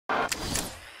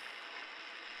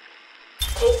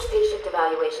Taped patient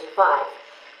evaluation 5.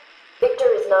 Victor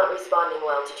is not responding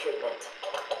well to treatment.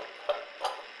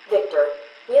 Victor,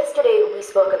 yesterday we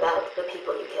spoke about the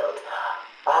people you killed.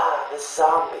 Ah, the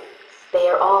zombies. They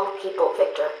are all people,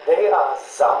 Victor. They are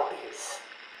zombies.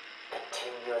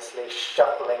 Continuously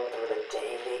shuffling through the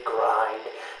daily grind,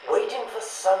 waiting for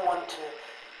someone to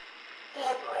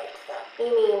liberate them. You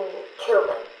mean kill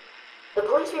them? The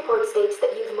police report states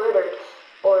that you've murdered,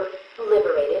 or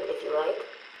liberated if you like,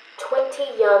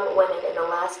 20 young women in the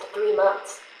last 3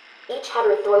 months. Each had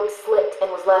her throat slit and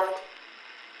was left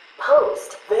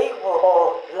posed. They were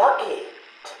all lucky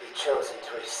to be chosen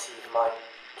to receive my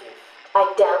gift. I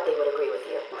doubt they would agree with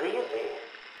you. Really?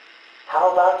 How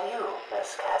about you,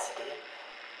 Miss Cassidy?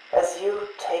 As you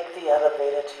take the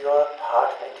elevator to your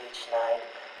apartment each night,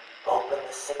 open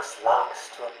the 6 locks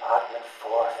to apartment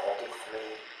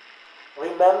 433.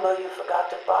 Remember you forgot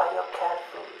to buy your cat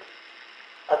food.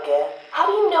 Again. How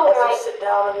do you know where As you sit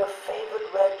down on your favorite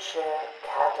red chair,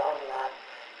 cat on lap,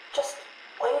 just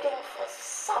waiting for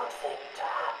something to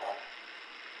happen.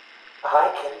 I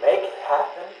can make it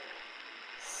happen,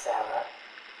 Sarah.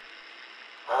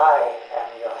 I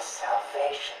am your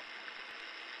salvation.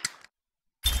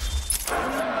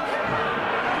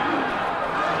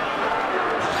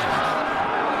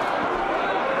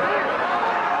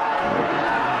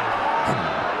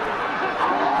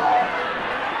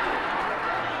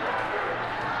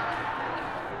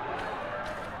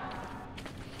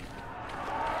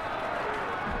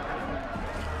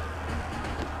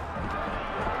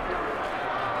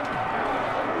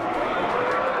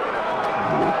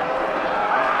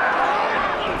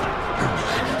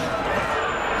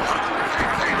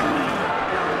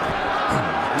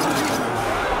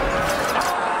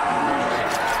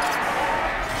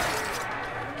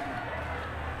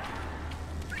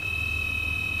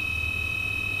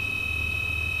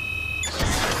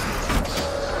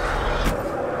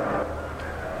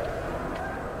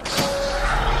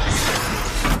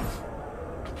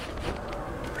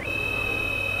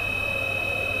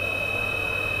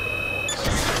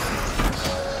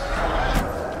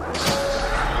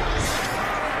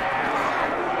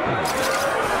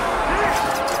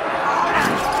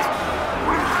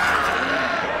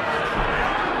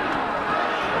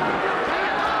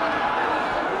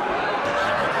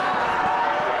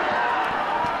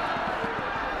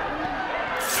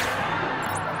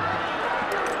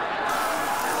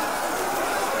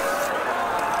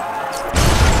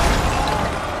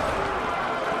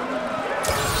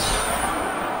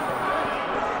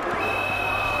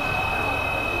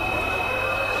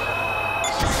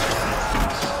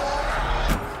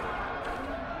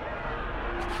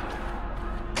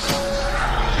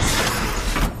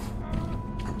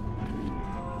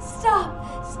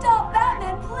 Stop,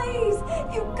 Batman, please!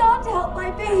 You've got to help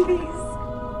my babies!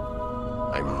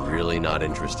 I'm really not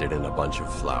interested in a bunch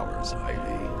of flowers,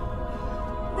 Ivy.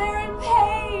 They're in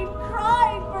pain,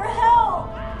 crying for help!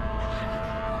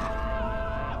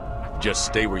 Just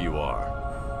stay where you are.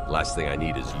 Last thing I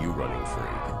need is you running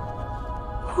free.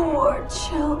 Poor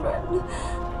children.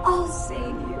 I'll save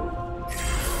you.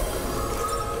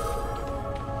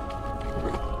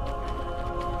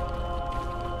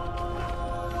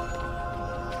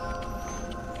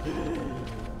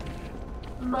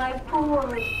 My poor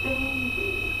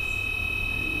babies.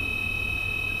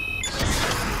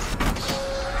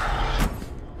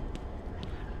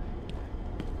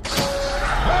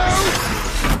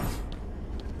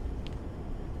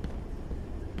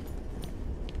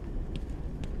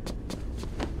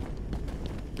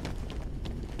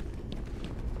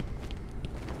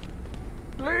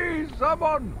 Please,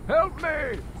 someone, help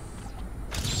me!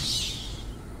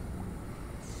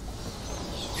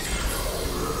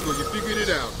 So you figured it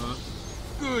out, huh?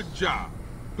 Good job.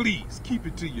 Please, keep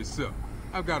it to yourself.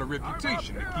 I've got a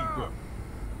reputation to keep up.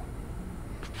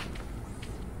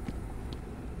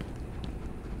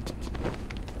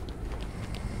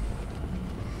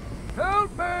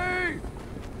 Help me!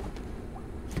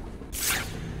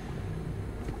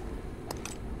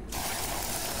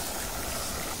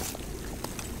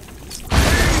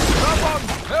 Please, someone,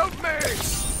 help me!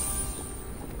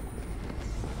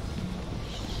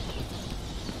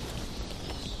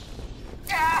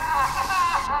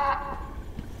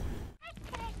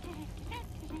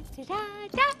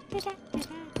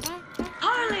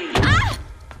 Harley! Ah!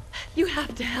 You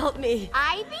have to help me.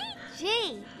 Ivy?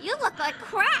 Gee, you look like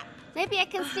crap. Maybe I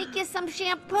can sneak you some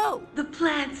shampoo. The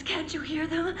plants, can't you hear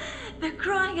them? They're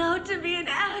crying out to me in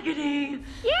agony.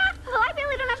 Yeah? Well, I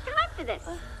really don't have time for this.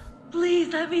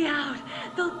 Please let me out.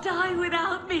 They'll die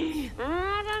without me.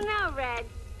 I don't know, Red.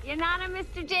 You're not on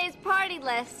Mr. J's party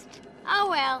list. Oh,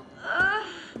 well.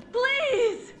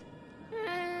 Please!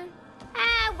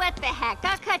 What the heck?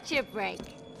 I'll cut you a break.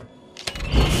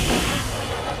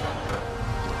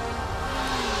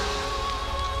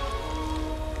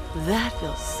 That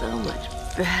feels so much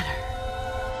better.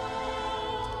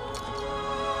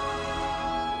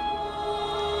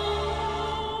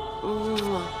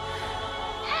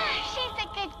 She's a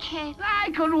good kid.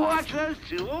 I could watch those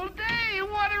two all day.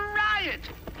 What a riot!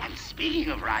 And speaking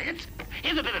of riots,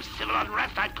 here's a bit of civil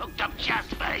unrest I cooked up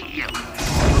just for you.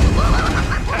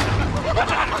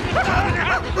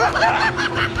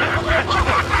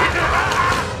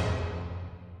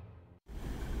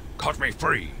 Cut me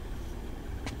free.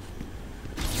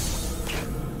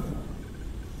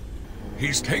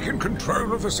 He's taken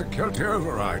control of the security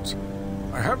overrides.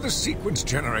 I have the sequence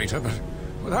generator, but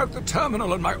without the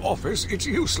terminal in my office, it's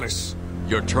useless.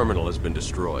 Your terminal has been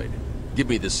destroyed. Give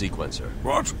me the sequencer.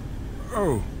 What?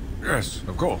 Oh, yes,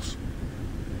 of course.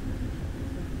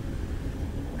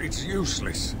 It's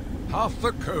useless. Half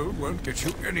the code won't get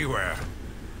you anywhere.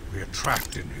 We're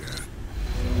trapped in here.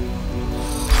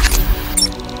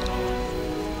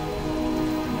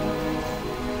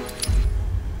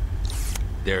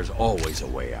 There's always a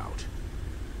way out.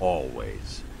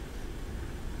 Always.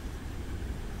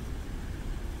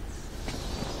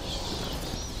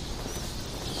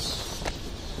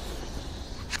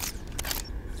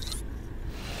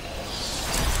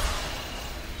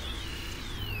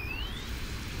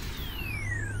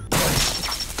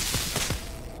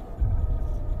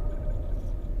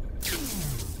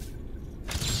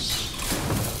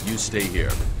 You stay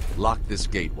here. Lock this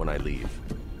gate when I leave.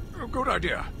 Oh, good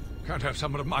idea. Can't have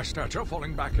someone of my stature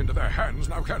falling back into their hands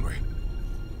now, can we?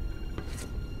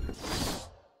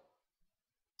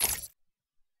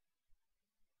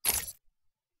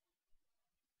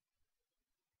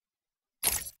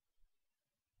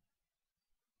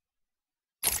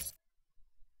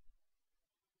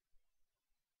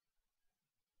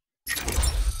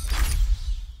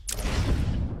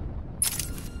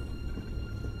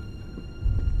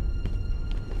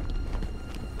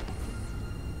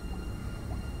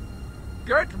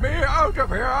 Get me out of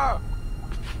here!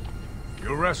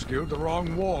 You rescued the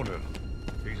wrong warden.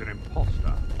 He's an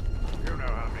imposter. You know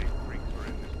how many freaks are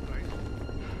in this place.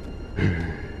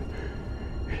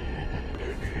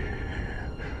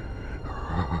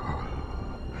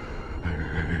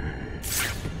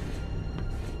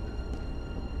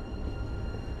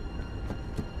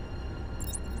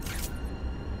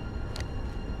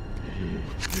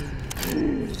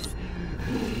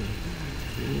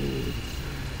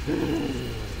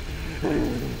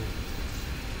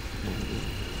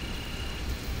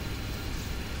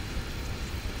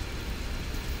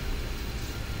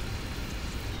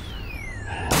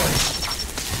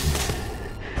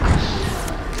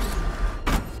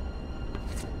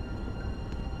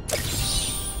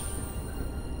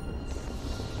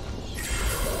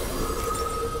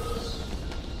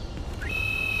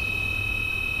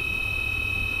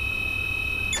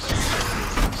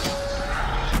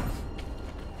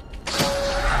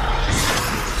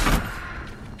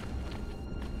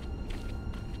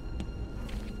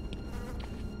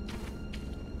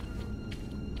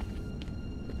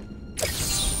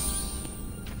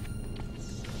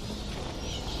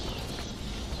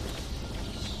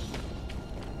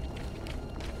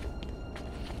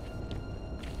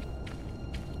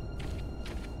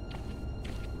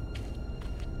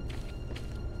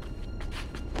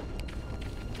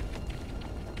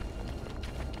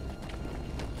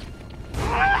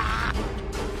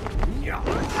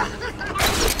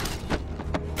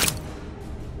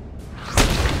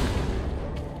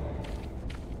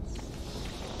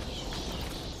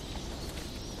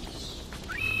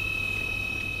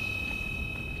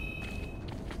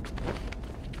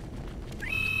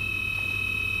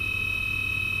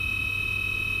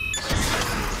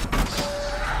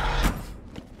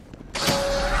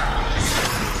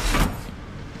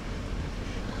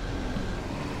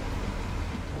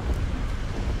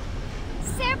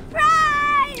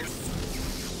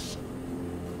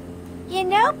 You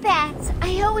know, Bats,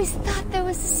 I always thought there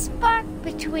was a spark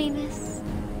between us.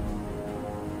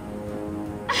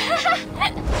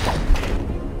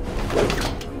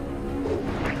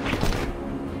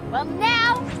 Well,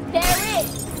 now there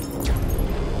is.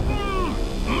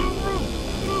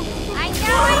 I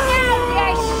know,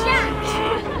 you're shocked.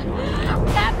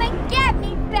 Come and get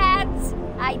me, Bats.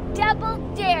 I double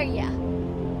dare ya.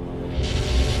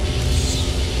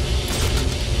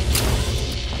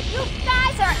 You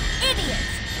guys are idiots!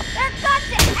 There are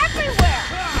guns everywhere!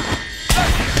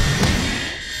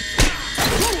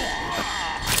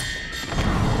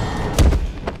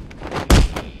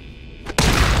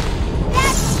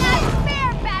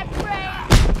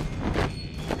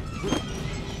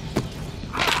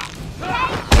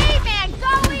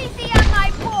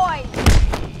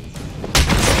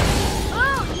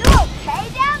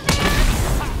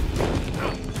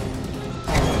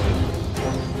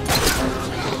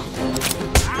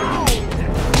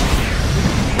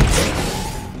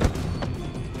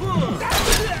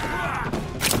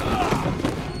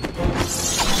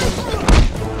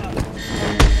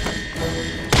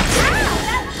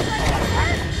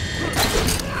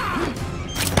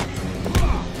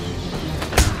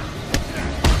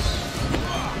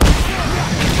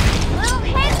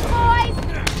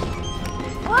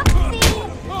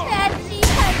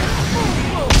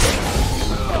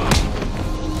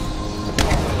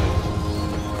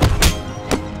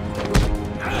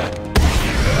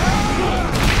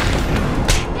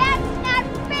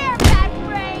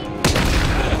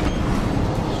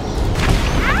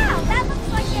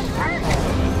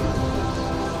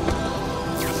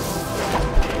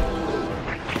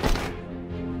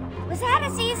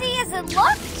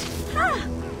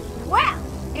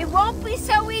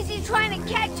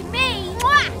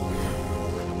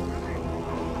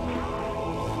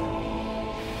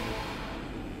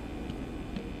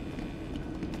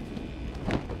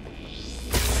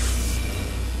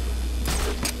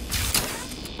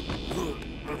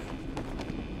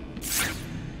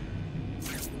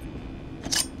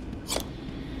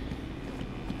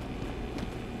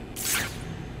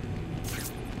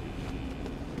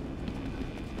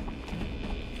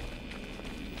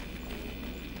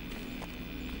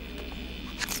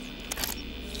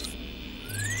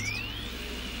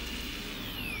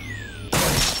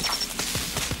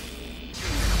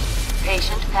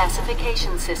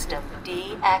 Pacification system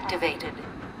deactivated.